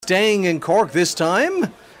staying in Cork this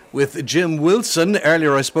time with Jim Wilson.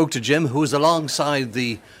 Earlier I spoke to Jim, who was alongside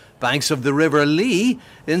the banks of the River Lee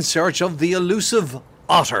in search of the elusive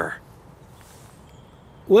otter.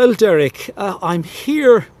 Well, Derek, I'm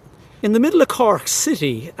here in the middle of Cork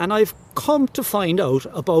City and I've come to find out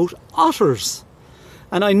about otters.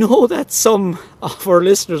 And I know that some of our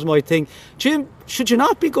listeners might think, Jim, should you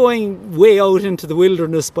not be going way out into the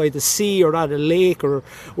wilderness by the sea or at a lake or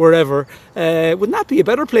wherever? Wouldn't that be a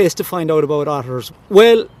better place to find out about otters?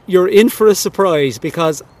 Well, you're in for a surprise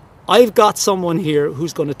because I've got someone here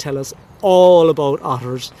who's going to tell us all about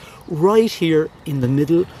otters right here in the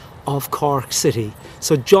middle of Cork City.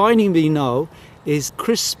 So joining me now is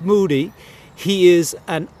Chris Moody. He is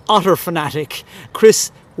an otter fanatic.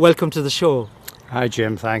 Chris, welcome to the show. Hi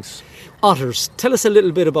Jim, thanks. Otters, tell us a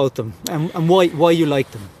little bit about them and why you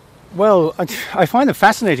like them. Well, I find them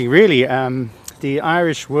fascinating, really. The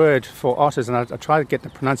Irish word for otters, and I'll try to get the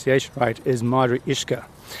pronunciation right, is Madra Ishka,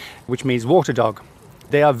 which means water dog.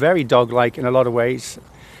 They are very dog-like in a lot of ways.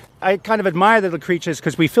 I kind of admire the little creatures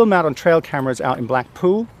because we film out on trail cameras out in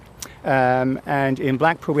Blackpool. And in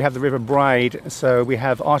Blackpool we have the River Bride, so we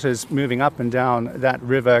have otters moving up and down that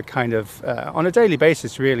river kind of on a daily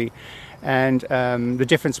basis, really. And the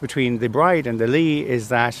difference between the Bride and the Lee is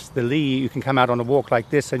that the Lee, you can come out on a walk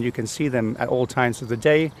like this and you can see them at all times of the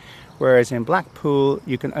day, whereas in Blackpool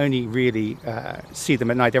you can only really see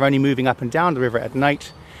them at night. They're only moving up and down the river at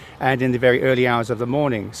night and in the very early hours of the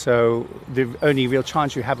morning. So the only real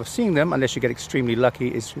chance you have of seeing them, unless you get extremely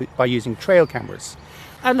lucky, is by using trail cameras.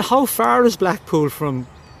 And how far is Blackpool from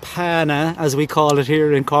Pana, as we call it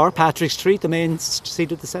here in Cork, Patrick Street, the main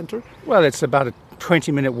street of the centre? Well, it's about a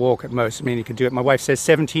 20-minute walk at most. I mean, you could do it. My wife says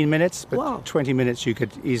 17 minutes, but wow. 20 minutes you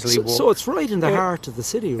could easily walk. So it's right in the heart of the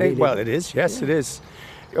city, really. Well, it is. Yes, it is.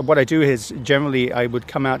 What I do is generally I would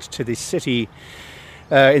come out to the city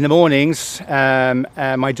in the mornings.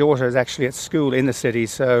 My daughter is actually at school in the city,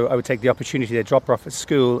 so I would take the opportunity to drop her off at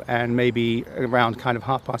school and maybe around kind of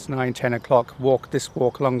 9:30, 10 o'clock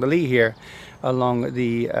walk along the Lee here, along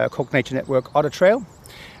the Cork Nature Network Otter Trail.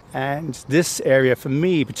 And this area, for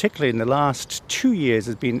me, particularly in the last 2 years,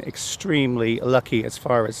 has been extremely lucky as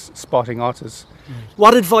far as spotting otters.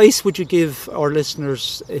 What advice would you give our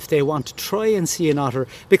listeners if they want to try and see an otter?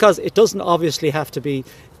 Because it doesn't obviously have to be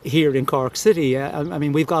here in Cork City. I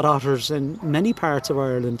mean, we've got otters in many parts of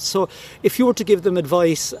Ireland. So if you were to give them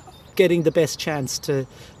advice, getting the best chance to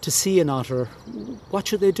see an otter, what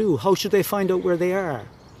should they do? How should they find out where they are?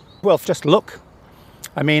 Well, just look.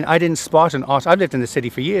 I mean, I didn't spot an otter. I've lived in the city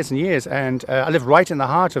for years and years, and I live right in the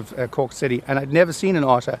heart of Cork City, and I'd never seen an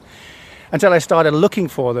otter until I started looking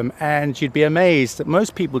for them. And you'd be amazed that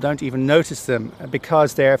most people don't even notice them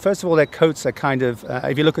because first of all, their coats are kind of,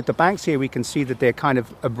 if you look at the banks here, we can see that they're kind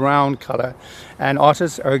of a brown colour, and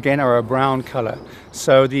otters are a brown colour.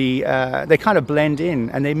 So they kind of blend in,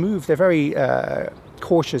 and they move. They're very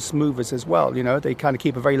cautious movers as well. You know, they kind of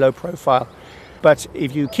keep a very low profile. But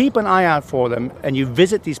if you keep an eye out for them and you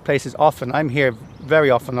visit these places often, I'm here very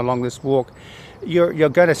often along this walk, you're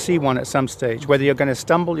going to see one at some stage. Whether you're going to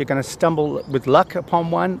stumble with luck upon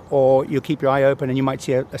one, or you'll keep your eye open and you might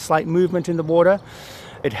see a slight movement in the water.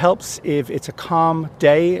 It helps if it's a calm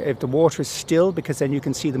day, if the water is still, because then you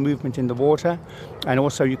can see the movement in the water. And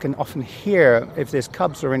also you can often hear, if there's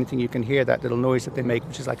cubs or anything, you can hear that little noise that they make,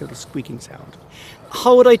 which is like a little squeaking sound.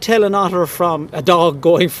 How would I tell an otter from a dog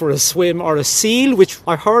going for a swim, or a seal, which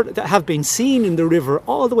I heard that have been seen in the river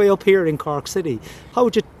all the way up here in Cork City? How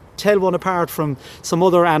would you tell one apart from some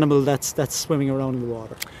other animal that's swimming around in the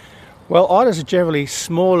water? Well, otters are generally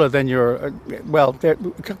smaller than they're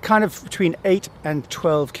kind of between 8 and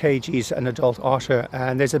 12 kgs an adult otter,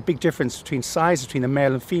 and there's a big difference between size between the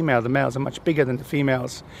male and female. The males are much bigger than the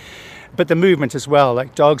females. But the movement as well,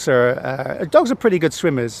 like dogs are pretty good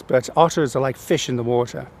swimmers, but otters are like fish in the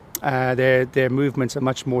water. Their movements are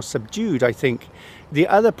much more subdued, I think. The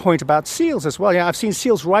other point about seals as well, I've seen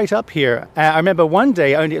seals right up here. I remember one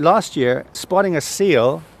day, only last year, spotting a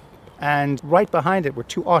seal, and right behind it were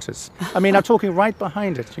two otters. I mean, I'm talking right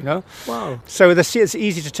behind it, you know. Wow. So the seal, it's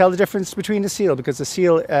easy to tell the difference between the seal, because the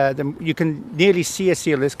seal, you can nearly see a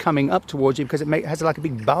seal that's coming up towards you because it has like a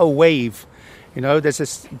big bow wave. You know, there's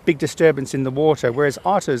this big disturbance in the water, whereas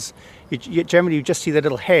otters, you generally just see the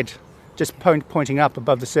little head just pointing up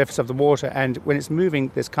above the surface of the water, and when it's moving,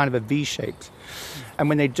 there's kind of a V shape. And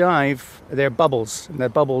when they dive, there are bubbles, and the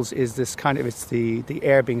bubbles is this kind of, it's the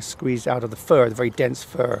air being squeezed out of the fur, the very dense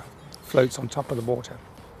fur floats on top of the water.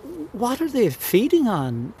 What are they feeding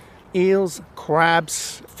on? Eels,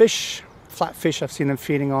 crabs, fish, flatfish I've seen them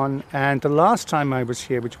feeding on. And the last time I was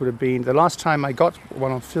here, the last time I got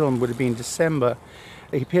one on film would have been December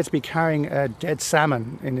He appeared to be carrying a dead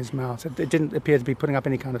salmon in his mouth. It didn't appear to be putting up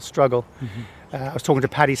any kind of struggle. I was talking to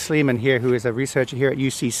Paddy Sleeman here, who is a researcher here at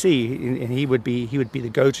UCC, and he would be the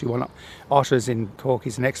go-to on otters in Cork.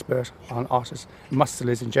 He's an expert on otters,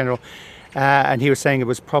 mustelid in general. And he was saying it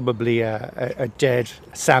was probably a dead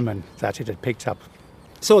salmon that it had picked up.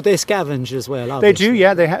 So they scavenge as well, They obviously. do,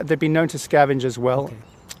 yeah. They've been known to scavenge as well. Okay.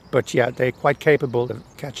 But yeah, they're quite capable of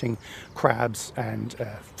catching crabs and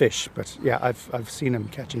fish. But yeah, I've seen them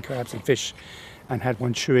catching crabs and fish, and had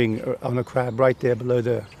one chewing on a crab right there below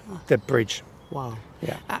the bridge. Wow.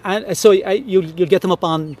 Yeah. And so you'll get them up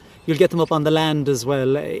on the land as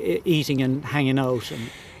well, eating and hanging out. And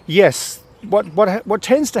Yes. What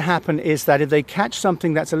tends to happen is that if they catch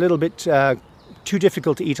something that's a little bit too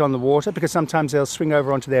difficult to eat on the water, because sometimes they'll swing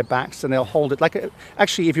over onto their backs and they'll hold it.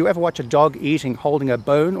 Actually, if you ever watch a dog holding a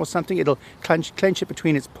bone or something, it'll clench it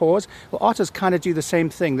between its paws. Well, otters kind of do the same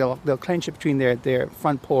thing. They'll clench it between their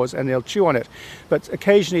front paws and they'll chew on it. But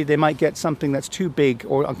occasionally they might get something that's too big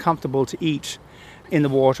or uncomfortable to eat in the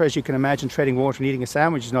water. As you can imagine, treading water and eating a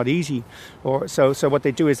sandwich is not easy. So what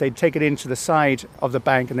they do is they take it into the side of the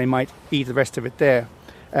bank and they might eat the rest of it there.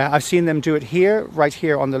 I've seen them do it right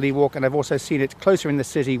here on the Lee Walk, and I've also seen it closer in the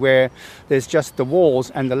city where there's just the walls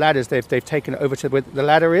and the ladders. They've taken it over to where the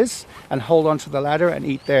ladder is and hold onto the ladder and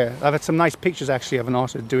eat there. I've had some nice pictures actually of an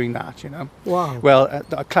otter doing that, Wow. Well,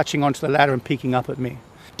 clutching onto the ladder and peeking up at me.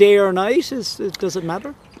 Day or night, does it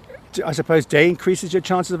matter? I suppose day increases your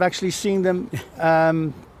chances of actually seeing them,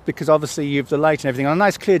 because obviously you have the light and everything. On a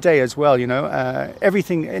nice clear day as well,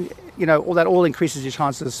 everything, and all increases your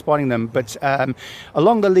chances of spotting them. But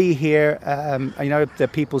along the Lee here, the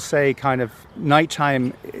people say kind of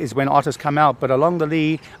nighttime is when otters come out, but along the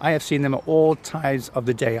Lee, I have seen them at all times of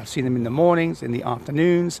the day. I've seen them in the mornings, in the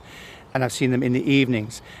afternoons, and I've seen them in the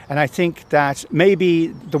evenings. And I think that maybe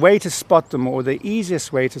the way to spot them, or the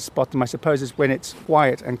easiest way to spot them, I suppose, is when it's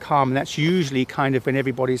quiet and calm. And that's usually kind of when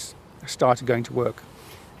everybody's started going to work.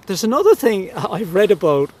 There's another thing I've read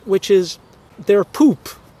about, which is their poop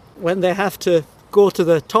when they have to go to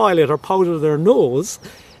the toilet or powder their nose.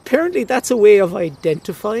 Apparently that's a way of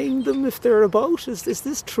identifying them if they're about. Is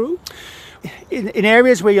this true? In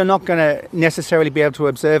areas where you're not going to necessarily be able to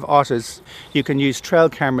observe otters, you can use trail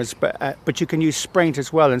cameras, but you can use Spraint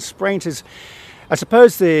as well. And Spraint is, I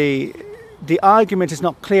suppose, the argument is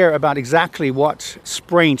not clear about exactly what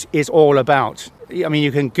Spraint is all about. I mean,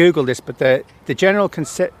 you can Google this, but the general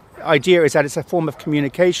idea is that it's a form of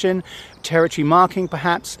communication, territory marking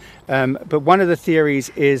perhaps, but one of the theories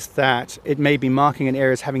is that it may be marking an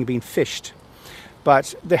area as having been fished.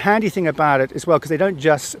 But the handy thing about it as well, because they don't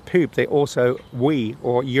just poop, they also wee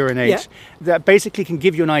or urinate. Yeah. That basically can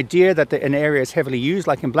give you an idea that an area is heavily used.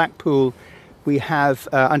 Like in Blackpool, we have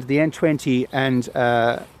under the N20 and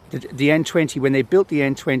the N20, when they built the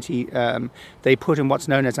N20, they put in what's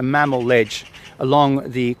known as a mammal ledge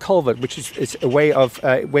along the culvert, which is a way of,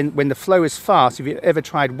 when the flow is fast, if you've ever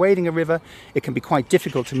tried wading a river, it can be quite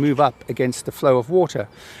difficult to move up against the flow of water.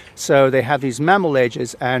 So they have these mammal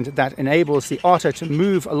ledges, and that enables the otter to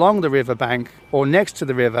move along the riverbank or next to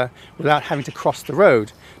the river without having to cross the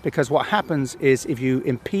road. Because what happens is if you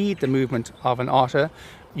impede the movement of an otter,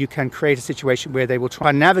 you can create a situation where they will try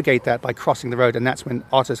and navigate that by crossing the road, and that's when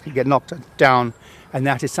otters can get knocked down, and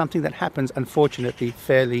that is something that happens, unfortunately,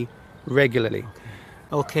 fairly regularly.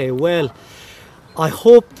 Okay, well, I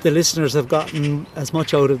hope the listeners have gotten as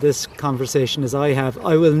much out of this conversation as I have.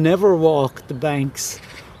 I will never walk the banks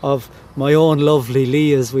of my own lovely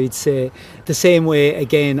Lee, as we'd say, the same way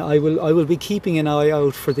again. I will be keeping an eye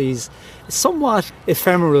out for these somewhat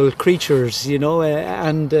ephemeral creatures,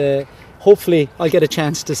 and hopefully I'll get a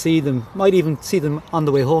chance to see them. Might even see them on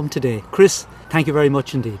the way home today. Chris, thank you very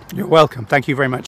much indeed. You're welcome. Thank you very much.